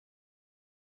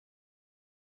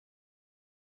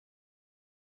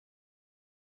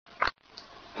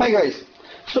Hi guys,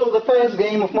 so the first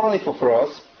game of Malifaux for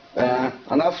us,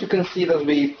 and as you can see that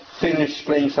we finished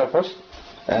playing surface,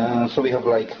 so we have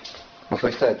like, as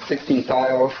I said, 16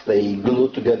 tiles, they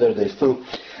glued together, they still,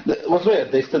 what's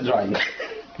weird, they still drying,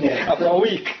 after a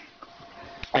week.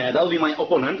 That'll be my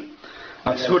opponent,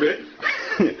 that's Hury.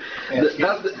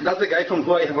 That's the guy from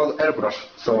who I have an airbrush,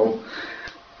 so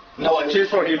no, cheers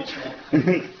for him.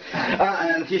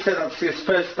 And he said that's his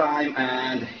first time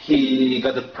and he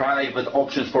got the private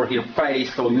options for his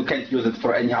face, so you can't use it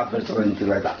for any adverts or anything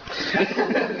like that.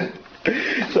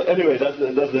 So anyway, that's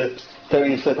the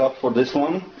terrain setup for this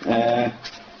one.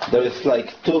 There is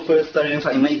like two first terrains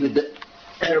I made with the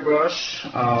airbrush.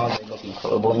 They got me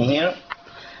horrible in here.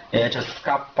 Just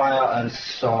scrap pile and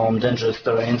some dangerous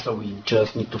terrain, so we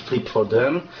just need to flip for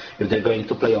them if they're going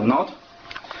to play or not.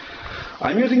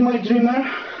 I'm using my Dreamer.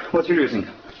 What are you using?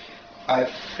 I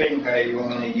think I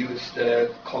want to use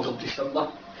the Cult of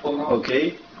December for now.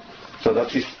 Okay, so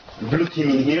that's his blue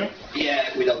team in here?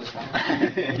 Yeah, without this one.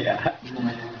 Yeah.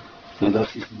 So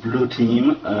that's his blue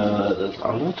team. That's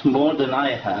a lot more than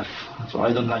I have, so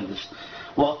I don't like this.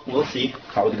 Well, we'll see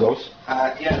how it goes.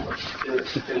 Yeah, but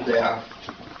still there are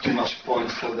too much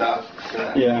points for that.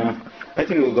 Yeah, I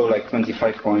think we'll go like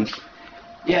 25 points.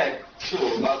 Yeah,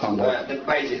 true, but the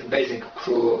basic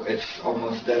crew is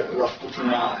almost the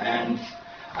Rasputina, and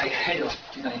I hate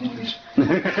Rasputina in English.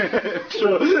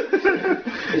 True.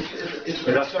 It's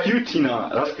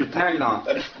Rasputina.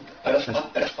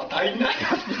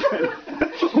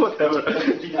 Whatever.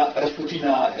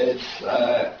 Rasputina is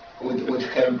with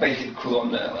her basic crew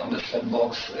on the set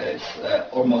box. It's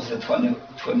almost the 20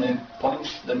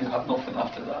 points. Then you have nothing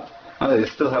after that. Oh, you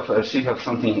still have, she has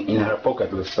something in her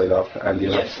pocket, let's say that, and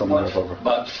you have some left over.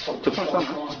 But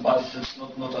but it's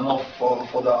not enough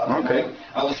for that. Okay.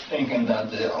 I was thinking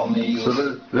that only use...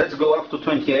 So let's go up to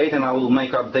 28 and I will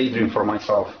make a daydream for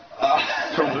myself.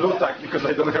 From Lutak, because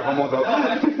I don't have a model. No,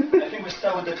 I think we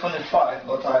start with the 25,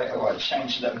 but I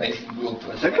changed the basic group.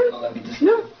 It's gonna be this.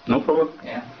 Yeah, no problem.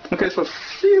 Yeah. Okay, so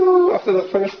see you after the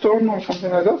first turn or something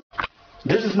like that.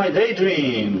 This is my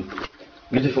daydream.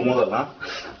 Beautiful model, huh?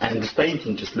 And this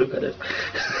painting, just look at it.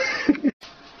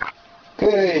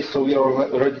 Okay, so we are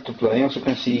ready to play. As you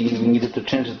can see, we needed to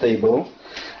change the table.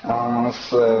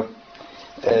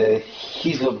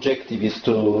 His objective is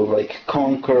to like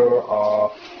conquer a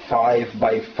 5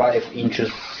 by 5 inches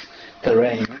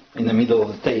terrain in the middle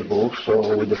of the table.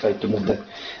 So we decided to move the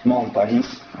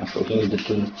mountains. So he needed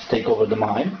to take over the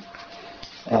mine.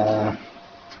 Yeah,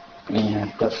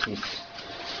 that's his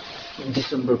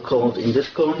December code in this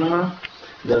corner.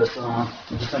 There's a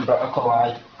December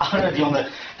acolyte already on the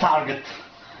target.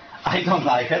 I don't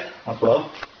like it as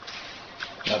well.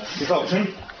 That's his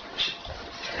option.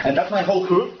 And that's my whole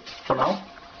crew for now.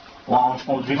 One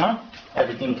small Dreamer.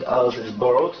 Everything else is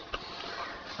borrowed.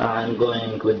 I'm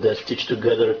going with the Stitch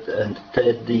Together and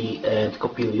Teddy and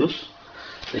Coppelius.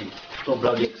 They're so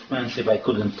bloody expensive I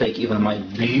couldn't take even my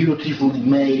beautifully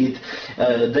made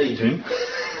Daydream.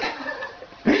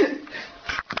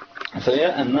 So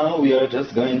yeah, and now we are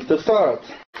just going to start.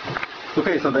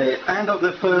 Okay, so the end of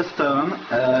the first turn,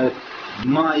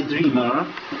 my Dreamer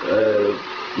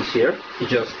is here. He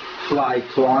just fly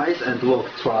twice and walk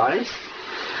twice.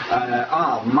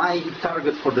 My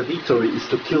target for the victory is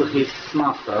to kill his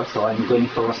master, so I'm going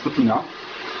for Rasputina.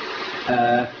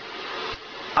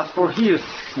 As for his,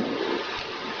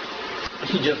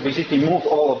 he just basically moved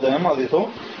all of them a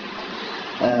little.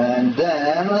 And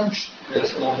then...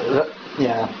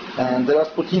 yeah, and the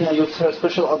Rasputina used her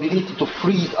special ability to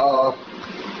freeze a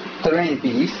terrain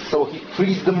piece, so he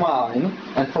freezed the mine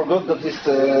and forgot that this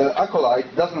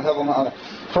acolyte doesn't have a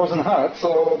frozen heart,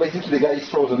 so basically the guy is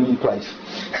frozen in place.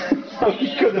 So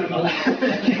he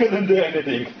couldn't do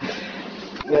anything.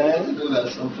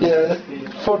 Yeah,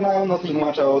 for now nothing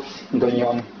much else going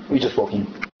on, we're just walking.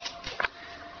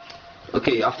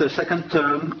 Okay, after second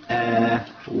turn,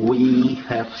 we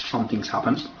have something's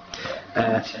happened.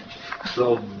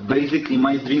 So basically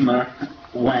my Dreamer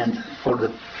went for the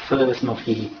first move.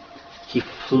 He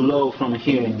flew from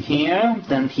here in here,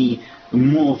 then he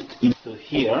moved into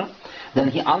here, then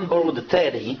he unborrowed the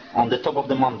Teddy on the top of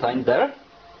the mountain there,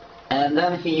 and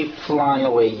then he fly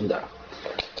away in there.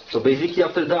 So basically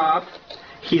after that,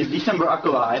 his December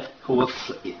acolyte, who was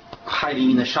hiding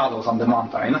in the shadows on the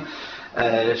mountain,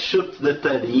 shoot the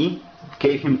Teddy,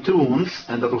 gave him 2 wounds,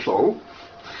 and that was all.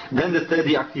 Then the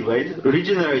Teddy activated,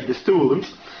 regenerate the 2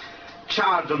 wounds,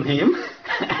 charge on him,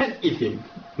 and eat him.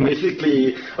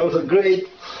 Basically, it was a great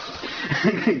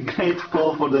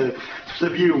call for the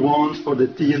severe wounds for the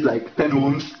teeth, like 10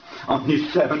 wounds on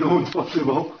his 7 wounds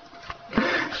possible.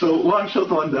 So 1 shot,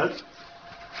 1 death.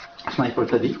 Sniper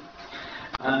Teddy.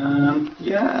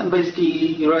 Yeah, and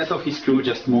basically the rest of his crew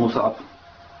just moves up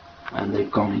and they're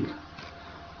coming.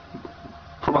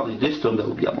 Probably this turn there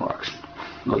will be more action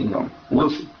going on. We'll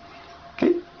see.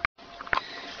 Okay.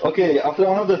 Okay, after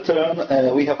another turn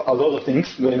we have a lot of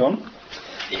things going on.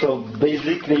 So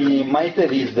basically my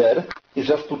Teddy is there. He's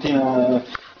just put in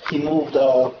he moved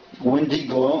a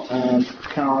Wendigo and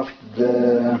cast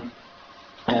the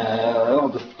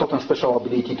totem special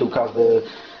ability to cast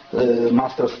the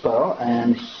master spell,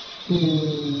 and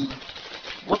he...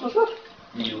 What was that?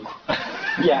 Nuke.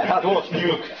 Yeah, that was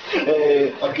Nuke.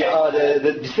 Okay.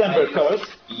 The December curse.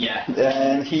 Yeah.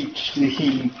 And he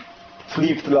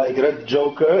flipped like Red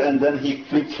Joker, and then he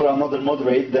flipped for another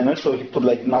moderate damage, so he put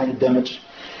like 9 damage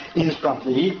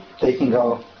instantly, taking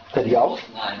our Teddy out.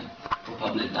 9.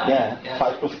 Probably 9. Yeah,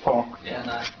 5 plus 4. Yeah,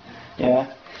 9.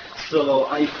 Yeah. So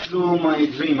I flew my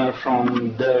Dreamer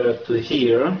from there to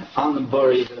here,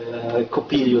 unburied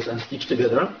Coppelius and stitched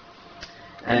together.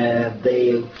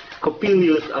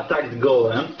 Coppelius attacked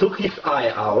Golem, took his eye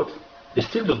out. We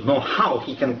still don't know how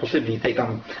he can possibly take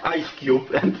an ice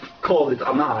cube and call it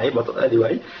an eye, but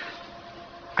anyway.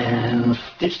 And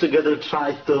stitched together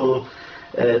tried to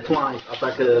twice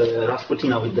attack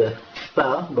Rasputina with the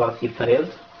spell, but he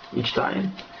failed each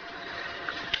time.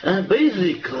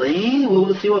 Basically, we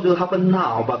will see what will happen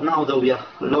now, but now there will be a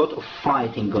lot of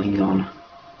fighting going on.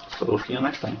 So we'll see you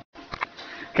next time.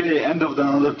 Okay, end of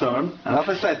another turn, and as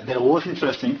I said, that was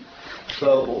interesting.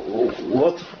 So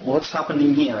what's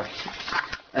happening here?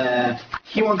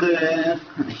 He was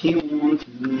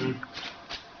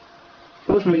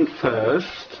moving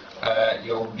first.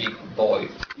 Your big boy.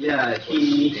 Yeah,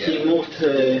 he moved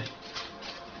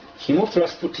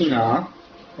Rasputina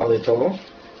a little.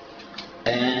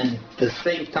 And at the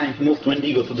same time he moved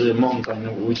Wendigo to the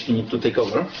mountain which he needs to take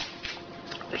over.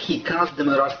 He cast the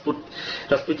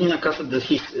Rasputina casted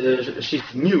his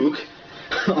nuke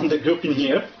on the group in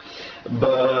here,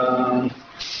 but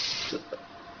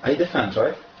I defend,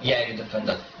 right? Yeah, you defend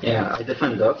that. Yeah, I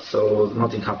defend that, so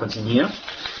nothing happens in here.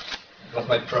 But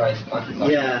my prize,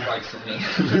 yeah. prize for me.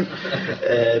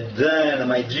 Then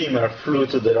my Dreamer flew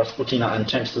to the Rasputina and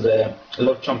changed to the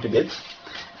Lord Chompy Bits.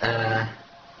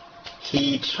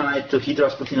 He tried to hit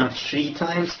Rasputina 3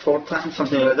 times, 4 times,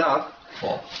 something like that.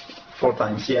 4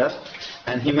 times, yes.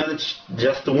 And he managed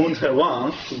just to wound her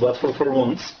once, but for 4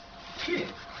 wounds.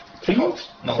 3 wounds?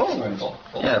 No, 4 wounds. 4.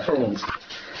 Yeah, 4 wounds.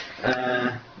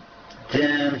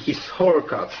 Then his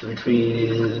Horcrux, which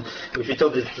we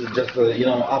thought is just a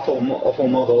awful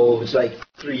model, it's like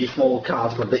 3 small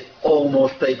cats, but they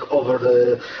almost take over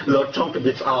the Lord Chompy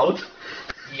Bits out.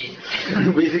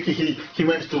 Yeah. Basically, he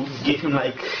managed to give him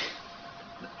like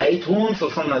 8 wounds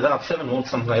or something like that, 7 wounds,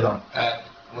 something like that.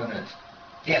 1 minute.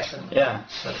 Yeah, 7. Yeah,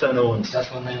 7 wounds. That's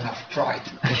when I have pride.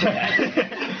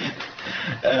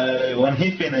 When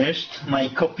he finished, my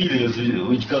Coppelius,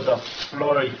 which got a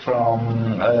flurry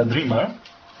from Dreamer,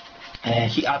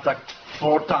 he attacked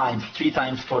 4 times, 3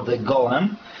 times for the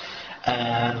Golem,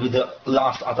 and with the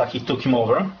last attack he took him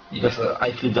over, because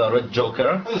I flew the Red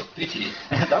Joker. Oh, pity.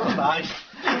 That was nice.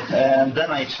 And then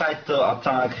I tried to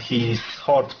attack his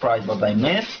Horde Pride, but I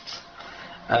missed.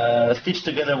 Stitched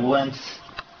Together went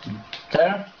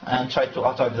there and tried to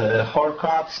attack the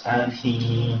Horcrux, and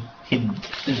he did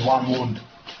 1 wound.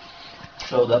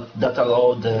 So that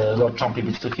allowed the Lord Chompy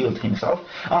Bits to heal himself.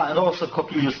 And also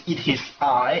Coppelius eat his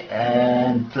eye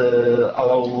and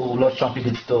allow Lord Chompy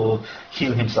Bits to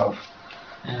heal himself.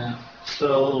 Yeah.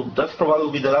 So that's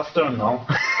probably the last turn now.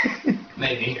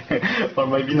 Maybe. Or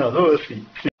maybe not, we'll see.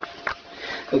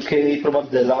 Okay, probably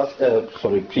the last,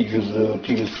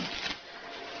 previous,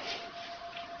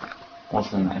 what's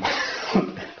the name?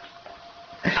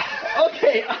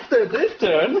 Okay, after this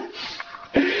turn,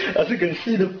 as you can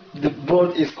see, the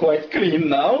board is quite clean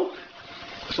now.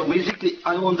 So basically,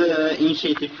 I want the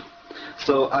initiative,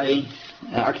 so I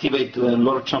activate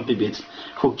Lord Chompy Bits,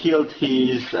 who killed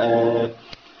his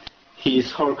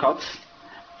Horcrux.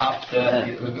 After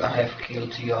I have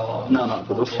killed your... No, that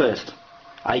was first.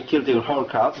 I killed your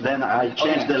Horcrux, then I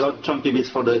changed the Lord Chompy Bits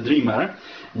for the Dreamer,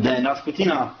 then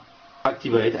Rasputina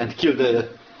activate and kill the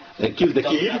kid.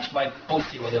 That's my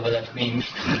pussy, whatever that means.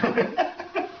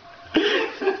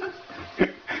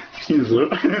 Caesar.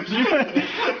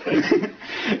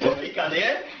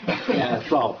 Yeah,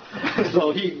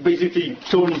 so he basically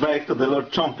turned back to the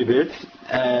Lord Chompy Bit.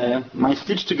 My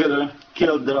Stitch Together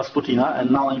killed the Rasputina,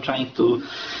 and now I'm trying to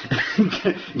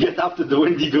get up to the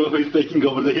Wendigo who is taking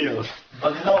over the hills.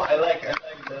 But I like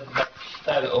that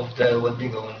style of the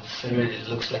Wendigo, and it really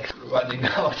looks like running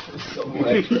out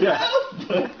somewhere. Yeah.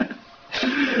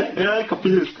 Yeah,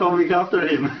 Coppelius is coming after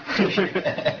him.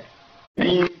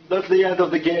 And that's the end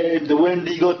of the game. The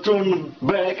Wendigo turned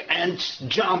back and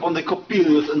jumped on the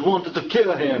Coppelius and wanted to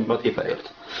kill him, but he failed.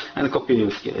 And the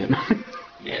Coppelius killed him.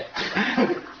 Yeah.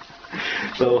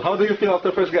 So, how do you feel after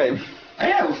the first game?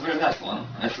 Yeah, it was a very nice one.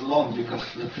 It's long because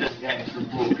the first game is the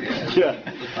book. Yeah.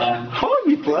 At the time. How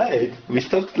we played? We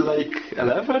started like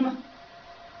 11?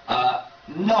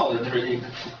 No, that really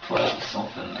 12,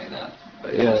 something like that.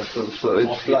 Yeah, so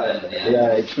it's like,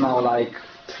 Yeah. it's now like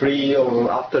 3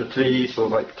 or after 3, so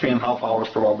like 3.5 hours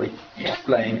probably. Yeah.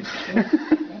 Playing.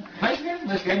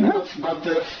 Nice game, but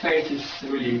the fate is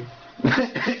really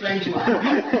strange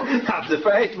one. That's the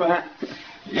fate, man.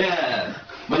 Yeah,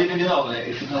 but you know,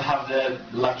 if you don't have the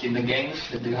luck in the games,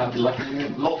 you have the luck in the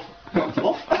love.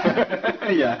 Love?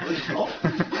 Yeah. Love?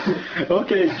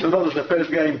 Okay, so that was the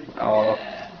first game.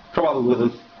 Probably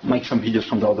we'll make some videos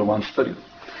from the other ones too.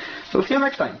 So see you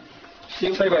next time. See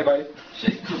you. Say bye bye.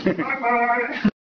 Bye bye.